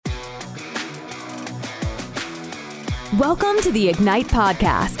Welcome to the Ignite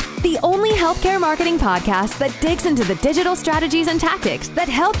Podcast, the only healthcare marketing podcast that digs into the digital strategies and tactics that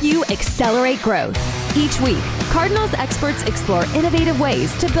help you accelerate growth. Each week, Cardinal's experts explore innovative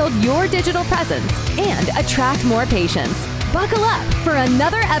ways to build your digital presence and attract more patients. Buckle up for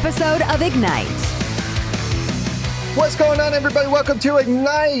another episode of Ignite. What's going on, everybody? Welcome to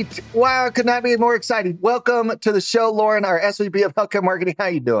Ignite. Wow, could not be more excited. Welcome to the show, Lauren, our SVP of Healthcare Marketing. How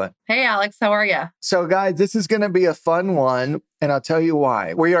you doing? Hey, Alex. How are you? So, guys, this is going to be a fun one, and I'll tell you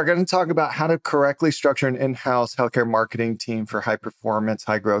why. We are going to talk about how to correctly structure an in-house healthcare marketing team for high-performance,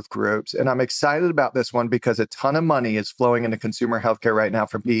 high-growth groups. And I'm excited about this one because a ton of money is flowing into consumer healthcare right now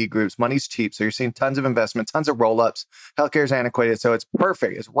from PE groups. Money's cheap, so you're seeing tons of investment, tons of roll-ups. Healthcare is antiquated, so it's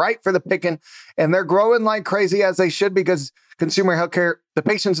perfect. It's right for the picking, and they're growing like crazy as they should because consumer healthcare, the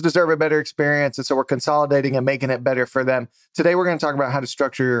patients deserve a better experience. And so we're consolidating and making it better for them. Today, we're going to talk about how to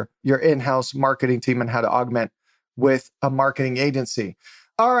structure your in-house marketing team and how to augment with a marketing agency.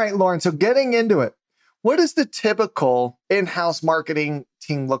 All right, Lauren. So getting into it, what does the typical in-house marketing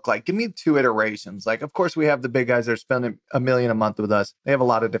team look like? Give me 2 iterations. Like, of course, we have the big guys that are spending $1 million a month with us. They have a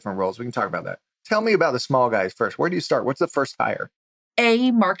lot of different roles. We can talk about that. Tell me about the small guys first. Where do you start? What's the first hire?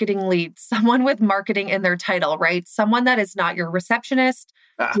 A marketing lead, someone with marketing in their title, right? Someone that is not your receptionist,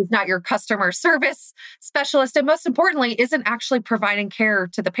 who's not your customer service specialist, and most importantly, isn't actually providing care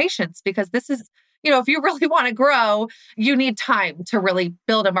to the patients, because this is, if you really want to grow, you need time to really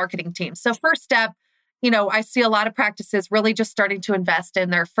build a marketing team. So first step, I see a lot of practices really just starting to invest in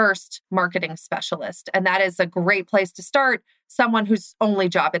their first marketing specialist. And that is a great place to start. Someone whose only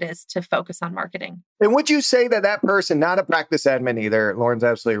job it is to focus on marketing. And would you say that person, not a practice admin either, Lauren's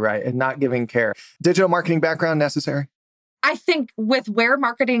absolutely right, and not giving care, digital marketing background necessary? I think with where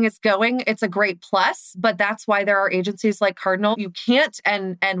marketing is going, it's a great plus, but that's why there are agencies like Cardinal. You can't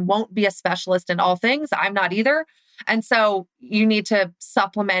and won't be a specialist in all things. I'm not either. And so you need to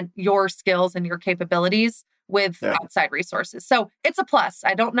supplement your skills and your capabilities with outside resources. So it's a plus.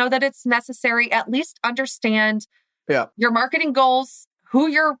 I don't know that it's necessary. At least understand your marketing goals, who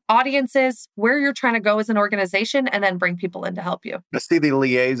your audience is, where you're trying to go as an organization, and then bring people in to help you. I see the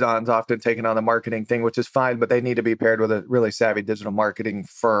liaisons often taking on the marketing thing, which is fine, but they need to be paired with a really savvy digital marketing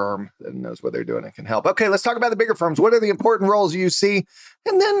firm that knows what they're doing and can help. Okay, let's talk about the bigger firms. What are the important roles you see?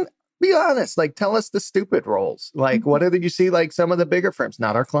 And then be honest, tell us the stupid roles. What are you see some of the bigger firms,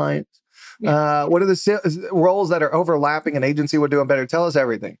 not our clients? Yeah. What are the roles that are overlapping an agency would do better? Tell us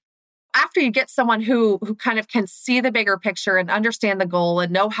everything. After you get someone who kind of can see the bigger picture and understand the goal and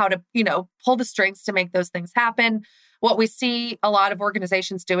know how to, pull the strings to make those things happen, what we see a lot of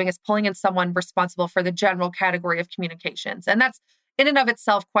organizations doing is pulling in someone responsible for the general category of communications. And that's in and of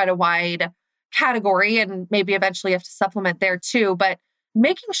itself quite a wide category, and maybe eventually you have to supplement there too. But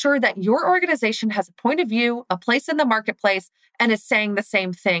making sure that your organization has a point of view, a place in the marketplace, and is saying the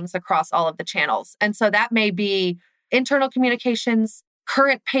same things across all of the channels. And so that may be internal communications,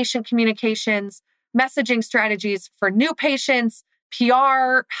 current patient communications, messaging strategies for new patients,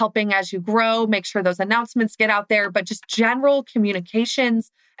 PR, helping as you grow, make sure those announcements get out there, but just general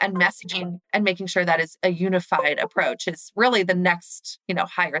communications and messaging and making sure that is a unified approach is really the next,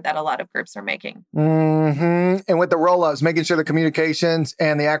 hire that a lot of groups are making. Mm-hmm. And with the roll-ups, making sure the communications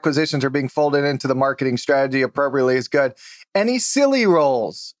and the acquisitions are being folded into the marketing strategy appropriately is good. Any silly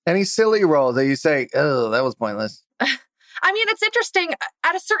roles that you say, oh, that was pointless? It's interesting.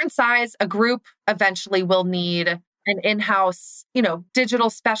 At a certain size, a group eventually will need an in-house, digital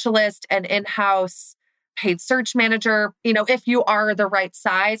specialist, an in-house paid search manager, if you are the right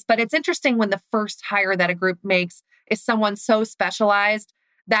size. But it's interesting when the first hire that a group makes is someone so specialized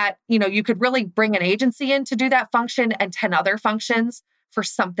that, you could really bring an agency in to do that function and 10 other functions for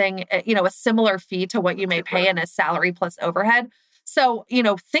something, a similar fee to what you may pay in a salary plus overhead. So,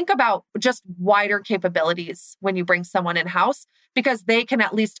 think about just wider capabilities when you bring someone in-house, because they can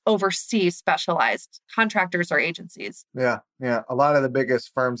at least oversee specialized contractors or agencies. Yeah. A lot of the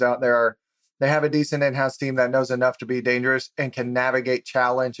biggest firms out there they have a decent in-house team that knows enough to be dangerous and can navigate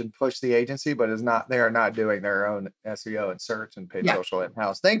challenge and push the agency, but they are not doing their own SEO and search and paid social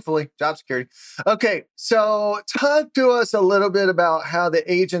in-house. Thankfully, job security. Okay. So talk to us a little bit about how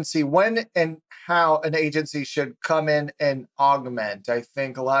the agency, when and how an agency should come in and augment. I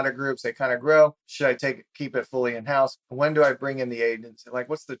think a lot of groups, they kind of grow. Should I keep it fully in-house? When do I bring in the agency?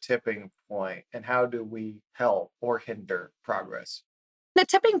 What's the tipping point and how do we help or hinder progress? The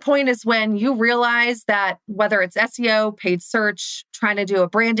tipping point is when you realize that whether it's SEO, paid search, trying to do a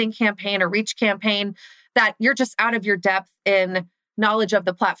branding campaign, a reach campaign, that you're just out of your depth in knowledge of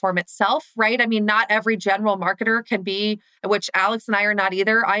the platform itself, right? I mean, not every general marketer can be, which Alex and I are not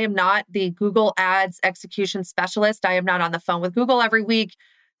either. I am not the Google Ads execution specialist. I am not on the phone with Google every week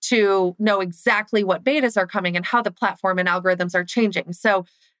to know exactly what betas are coming and how the platform and algorithms are changing. So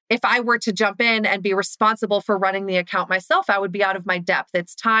if I were to jump in and be responsible for running the account myself, I would be out of my depth.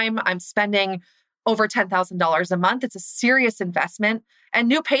 It's time. I'm spending over $10,000 a month. It's a serious investment. And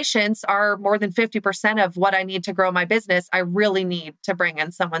new patients are more than 50% of what I need to grow my business. I really need to bring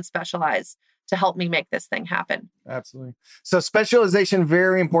in someone specialized to help me make this thing happen. Absolutely. So specialization,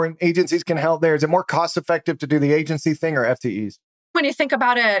 very important. Agencies can help there. Is it more cost effective to do the agency thing or FTEs? When you think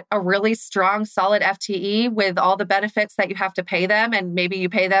about a really strong, solid FTE with all the benefits that you have to pay them, and maybe you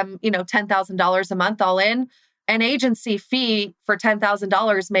pay them, $10,000 a month all in, an agency fee for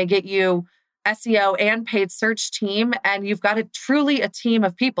 $10,000 may get you SEO and paid search team, and you've got truly a team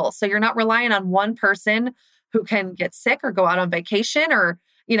of people. So you're not relying on one person who can get sick or go out on vacation or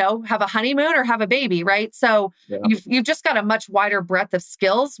have a honeymoon or have a baby, right? So you've just got a much wider breadth of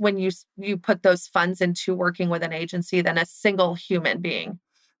skills when you put those funds into working with an agency than a single human being.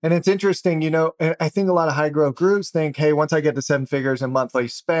 And it's interesting, I think a lot of high growth groups think, hey, once I get to 7 figures in monthly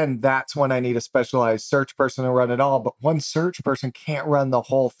spend, that's when I need a specialized search person to run it all. But one search person can't run the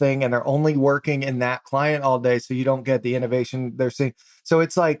whole thing, and they're only working in that client all day. So you don't get the innovation they're seeing. So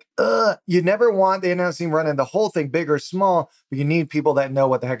it's like, you never want the in-house team running the whole thing, big or small, but you need people that know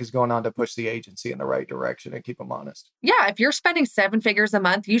what the heck is going on to push the agency in the right direction and keep them honest. Yeah, if you're spending 7 figures a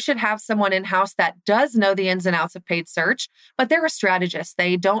month, you should have someone in-house that does know the ins and outs of paid search, but they're a strategist.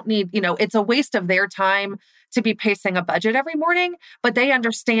 They don't need, it's a waste of their time to be pacing a budget every morning, but they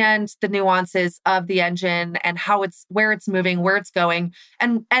understand the nuances of the engine and where it's moving, where it's going,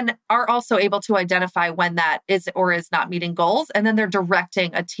 and are also able to identify when that is or is not meeting goals. And then they're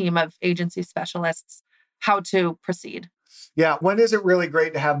directing a team of agency specialists how to proceed. Yeah. When is it really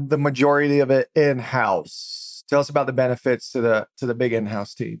great to have the majority of it in-house? Tell us about the benefits to the big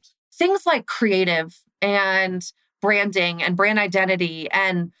in-house teams. Things like creative and branding and brand identity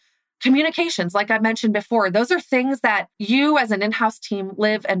and communications, like I mentioned before, those are things that you as an in-house team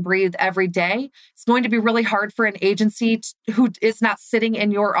live and breathe every day. It's going to be really hard for an agency who is not sitting in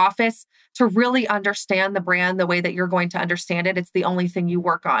your office to really understand the brand the way that you're going to understand it. It's the only thing you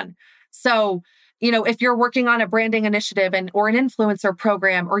work on. So, if you're working on a branding initiative or an influencer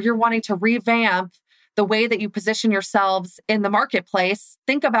program, or you're wanting to revamp the way that you position yourselves in the marketplace,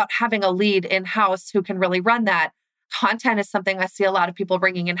 think about having a lead in-house who can really run that. Content is something I see a lot of people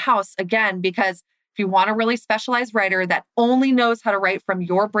bringing in-house, again, because if you want a really specialized writer that only knows how to write from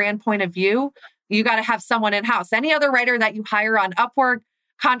your brand point of view, you got to have someone in-house. Any other writer that you hire on Upwork,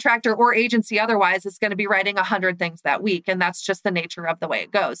 contractor, or agency otherwise is going to be writing 100 things that week. And that's just the nature of the way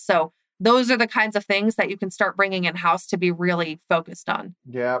it goes. So those are the kinds of things that you can start bringing in-house to be really focused on.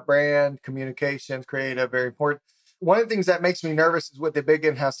 Yeah, brand, communications, creative, very important. One of the things that makes me nervous is with the big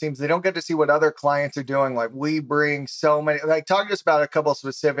in-house teams, they don't get to see what other clients are doing. Like we bring so many, talk to us about a couple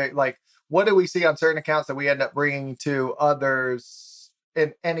specific, what do we see on certain accounts that we end up bringing to others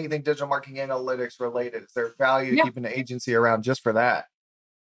in anything digital marketing analytics related? Is there value keeping the agency around just for that?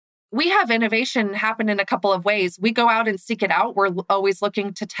 We have innovation happen in a couple of ways. We go out and seek it out. We're always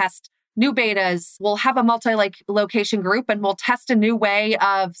looking to test new betas. We'll have a multi-location group and we'll test a new way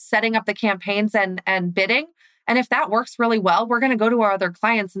of setting up the campaigns and bidding. And if that works really well, we're going to go to our other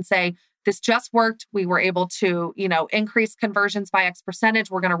clients and say, this just worked. We were able to, increase conversions by X percentage.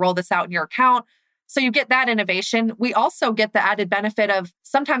 We're going to roll this out in your account. So you get that innovation. We also get the added benefit of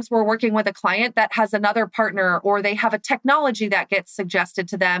sometimes we're working with a client that has another partner or they have a technology that gets suggested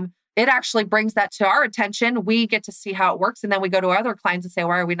to them. It actually brings that to our attention. We get to see how it works. And then we go to other clients and say,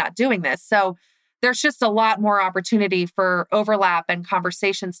 why are we not doing this? So there's just a lot more opportunity for overlap and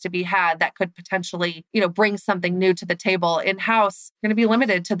conversations to be had that could potentially, bring something new to the table. In-house, going to be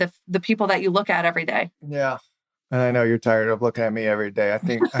limited to the people that you look at every day. Yeah. And I know you're tired of looking at me every day. I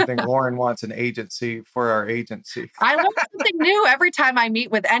think Lauren wants an agency for our agency. I learn something new every time I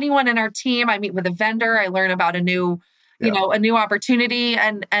meet with anyone in our team. I meet with a vendor. I learn about a new opportunity.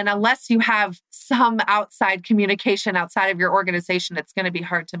 And unless you have some outside communication outside of your organization, it's going to be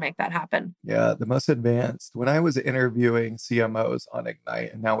hard to make that happen. Yeah. The most advanced, when I was interviewing CMOs on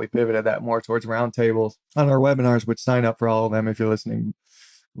Ignite, and now we pivoted that more towards roundtables on our webinars, which sign up for all of them if you're listening.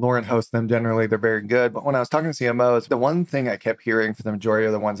 Lauren hosts them. Generally, they're very good. But when I was talking to CMOs, the one thing I kept hearing for the majority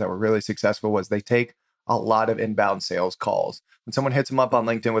of the ones that were really successful was they take a lot of inbound sales calls. When someone hits them up on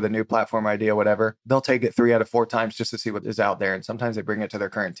LinkedIn with a new platform idea, whatever, they'll take it 3 out of 4 times just to see what is out there. And sometimes they bring it to their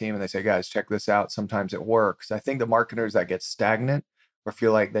current team and they say, guys, check this out. Sometimes it works. I think the marketers that get stagnant or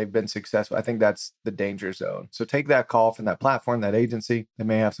feel like they've been successful. I think that's the danger zone. So take that call from that platform, that agency. They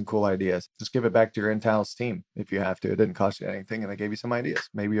may have some cool ideas. Just give it back to your in-house team if you have to. It didn't cost you anything and they gave you some ideas.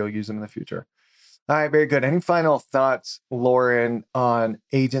 Maybe you'll use them in the future. All right, very good. Any final thoughts, Lauren, on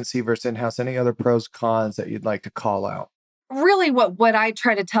agency versus in-house? Any other pros, cons that you'd like to call out? Really what I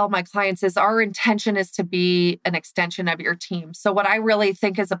try to tell my clients is our intention is to be an extension of your team. So what I really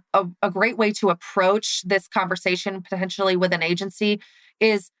think is a great way to approach this conversation potentially with an agency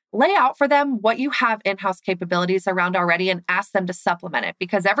is lay out for them what you have in-house capabilities around already and ask them to supplement it,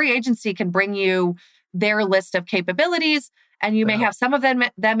 because every agency can bring you their list of capabilities and you may have some of them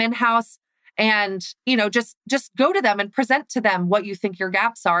in-house. And, just go to them and present to them what you think your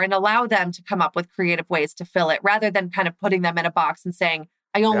gaps are and allow them to come up with creative ways to fill it rather than kind of putting them in a box and saying,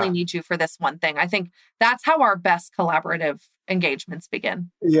 I only need you for this one thing. I think that's how our best collaborative engagements begin.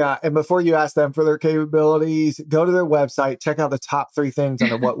 Yeah. And before you ask them for their capabilities, go to their website, check out the top 3 things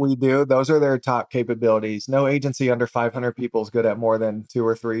under what we do. Those are their top capabilities. No agency under 500 people is good at more than 2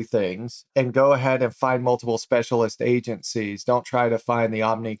 or 3 things. And go ahead and find multiple specialist agencies. Don't try to find the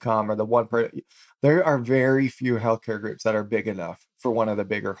Omnicom or the one per. There are very few healthcare groups that are big enough for one of the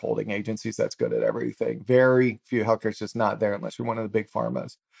bigger holding agencies that's good at everything. Very few healthcare is just not there unless you're one of the big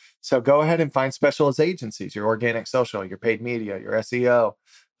pharmas. So go ahead and find specialist agencies, your organic social, your paid media, your SEO,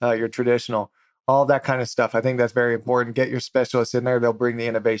 your traditional, all that kind of stuff. I think that's very important. Get your specialists in there. They'll bring the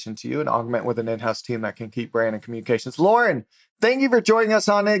innovation to you and augment with an in-house team that can keep brand and communications. Lauren, thank you for joining us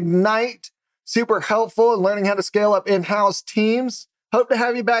on Ignite. Super helpful in learning how to scale up in-house teams. Hope to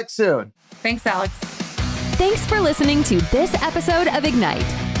have you back soon. Thanks, Alex. Thanks for listening to this episode of Ignite.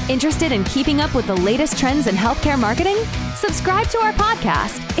 Interested in keeping up with the latest trends in healthcare marketing? Subscribe to our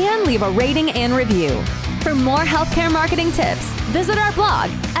podcast and leave a rating and review. For more healthcare marketing tips, visit our blog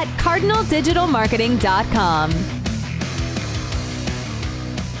at cardinaldigitalmarketing.com.